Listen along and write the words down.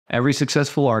Every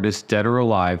successful artist, dead or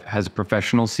alive, has a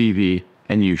professional CV,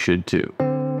 and you should too.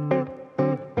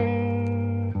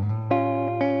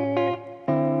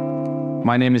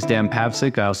 My name is Dan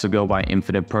Pavsik. I also go by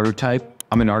Infinite Prototype.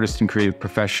 I'm an artist and creative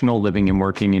professional living and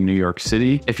working in New York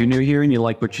City. If you're new here and you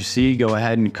like what you see, go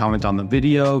ahead and comment on the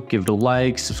video, give it a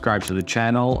like, subscribe to the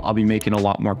channel. I'll be making a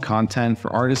lot more content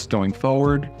for artists going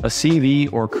forward. A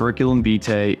CV or curriculum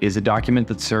vitae is a document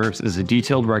that serves as a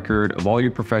detailed record of all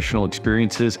your professional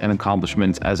experiences and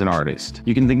accomplishments as an artist.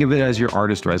 You can think of it as your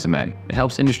artist resume. It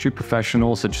helps industry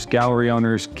professionals such as gallery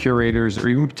owners, curators, or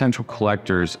even potential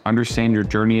collectors understand your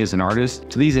journey as an artist.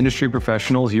 To these industry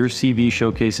professionals, your CV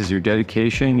showcases your dedication,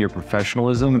 your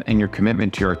professionalism, and your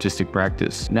commitment to your artistic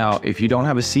practice. Now, if you don't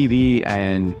have a CV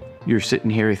and you're sitting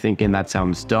here thinking that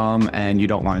sounds dumb and you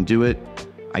don't want to do it,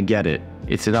 I get it.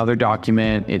 It's another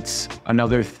document, it's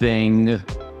another thing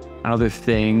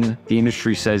the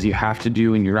industry says you have to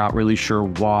do and you're not really sure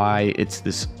why. It's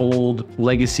this old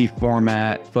legacy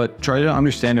format, but try to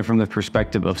understand it from the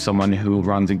perspective of someone who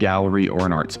runs a gallery or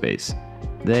an art space.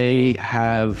 They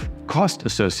have cost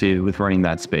associated with running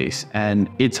that space, and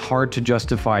it's hard to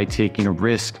justify taking a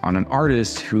risk on an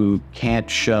artist who can't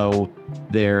show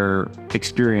their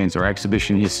experience or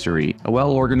exhibition history. A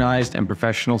well-organized and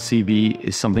professional CV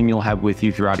is something you'll have with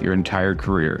you throughout your entire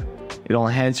career. It'll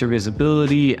enhance your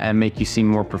visibility and make you seem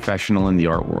more professional in the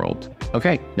art world.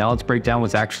 Okay, now let's break down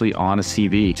what's actually on a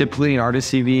CV. Typically, an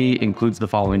artist CV includes the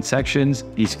following sections.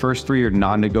 These first three are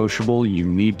non-negotiable. You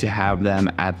need to have them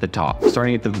at the top.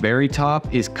 Starting at the very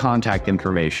top is contact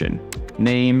information.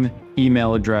 Name,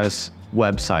 email address,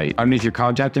 website. Underneath your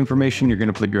contact information, you're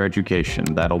going to put your education.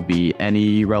 That'll be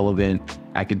any relevant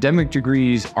academic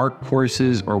degrees, art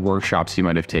courses, or workshops you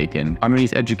might have taken.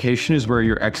 Underneath education is where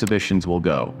your exhibitions will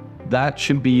go. That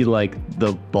should be like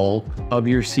the bulk of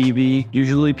your CV.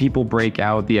 Usually people break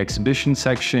out the exhibition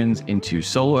sections into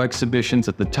solo exhibitions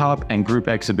at the top and group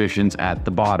exhibitions at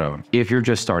the bottom. If you're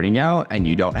just starting out and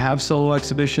you don't have solo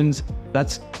exhibitions,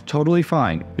 that's totally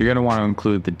fine. You're going to want to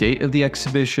include the date of the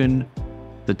exhibition,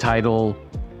 the title,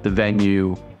 the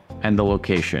venue, and the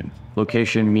location.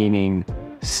 Location meaning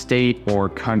state or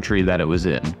country that it was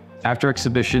in. After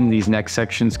exhibition, these next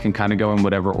sections can kind of go in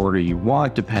whatever order you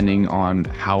want, depending on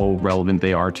how relevant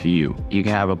they are to you. You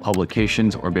can have a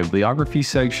publications or bibliography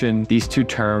section. These two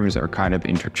terms are kind of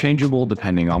interchangeable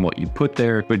depending on what you put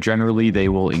there, but generally they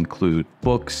will include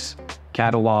books,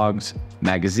 catalogs,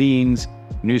 magazines,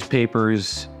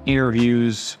 newspapers,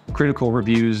 interviews, critical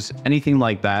reviews, anything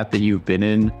like that you've been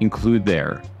in, include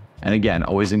there. And again,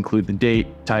 always include the date,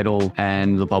 title,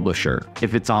 and the publisher.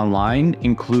 If it's online,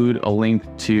 include a link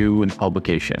to the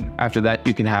publication. After that,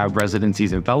 you can have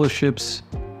residencies and fellowships.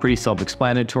 Pretty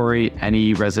self-explanatory.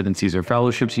 Any residencies or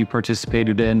fellowships you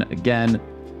participated in, again,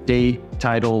 date,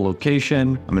 title,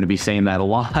 location. I'm going to be saying that a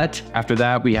lot. After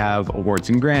that, we have awards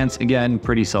and grants. Again,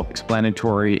 pretty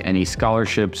self-explanatory. Any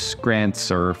scholarships,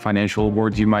 grants, or financial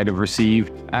awards you might have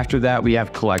received. After that, we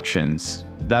have collections.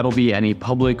 That'll be any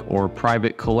public or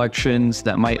private collections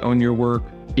that might own your work.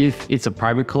 If it's a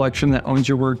private collection that owns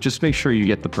your work, just make sure you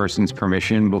get the person's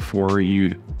permission before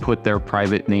you put their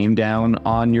private name down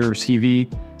on your CV.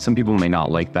 Some people may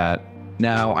not like that.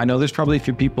 Now, I know there's probably a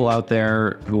few people out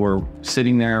there who are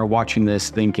sitting there watching this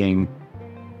thinking,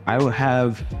 I don't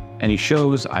have any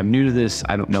shows, I'm new to this,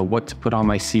 I don't know what to put on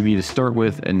my CV to start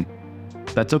with, and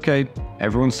that's okay.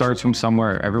 Everyone starts from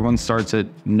somewhere. Everyone starts at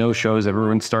no shows.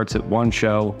 Everyone starts at one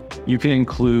show. You can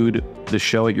include the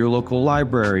show at your local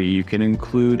library. You can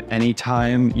include any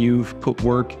time you've put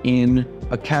work in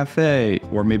a cafe,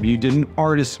 or maybe you did an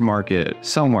artist market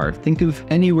somewhere. Think of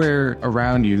anywhere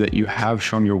around you that you have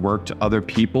shown your work to other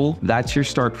people. That's your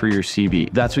start for your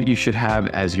CV. That's what you should have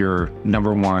as your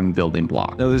 #1 building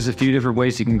block. Now, there's a few different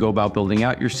ways you can go about building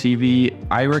out your CV.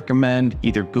 I recommend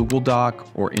either Google Doc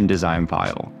or InDesign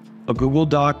file. A Google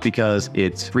Doc because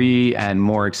it's free and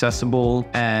more accessible,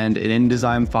 and an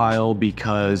InDesign file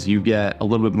because you get a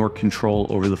little bit more control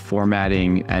over the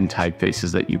formatting and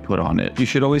typefaces that you put on it. You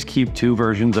should always keep two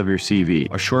versions of your CV,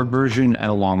 a short version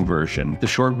and a long version. The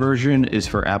short version is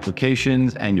for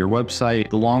applications and your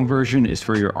website. The long version is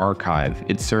for your archive.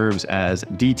 It serves as a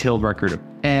detailed record of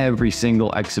every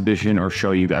single exhibition or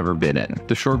show you've ever been in.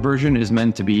 The short version is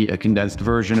meant to be a condensed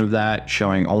version of that,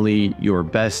 showing only your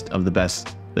best of the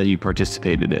best that you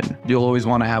participated in. You'll always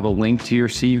want to have a link to your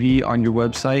CV on your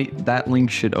website. That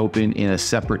link should open in a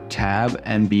separate tab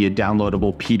and be a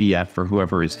downloadable PDF for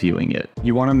whoever is viewing it.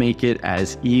 You want to make it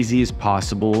as easy as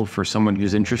possible for someone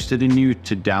who's interested in you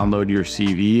to download your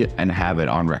CV and have it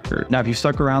on record. Now, if you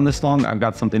stuck around this long, I've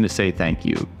got something to say thank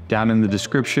you. Down in the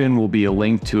description will be a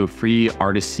link to a free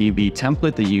artist CV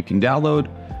template that you can download.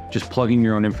 Just plug in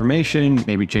your own information,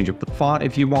 maybe change up the font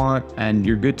if you want, and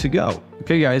you're good to go.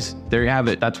 Okay guys, there you have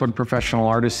it. That's what a professional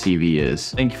artist CV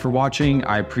is. Thank you for watching.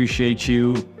 I appreciate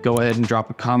you. Go ahead and drop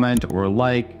a comment or a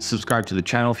like. Subscribe to the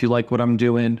channel if you like what I'm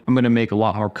doing. I'm going to make a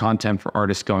lot more content for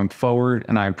artists going forward,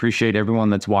 and I appreciate everyone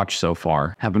that's watched so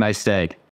far. Have a nice day.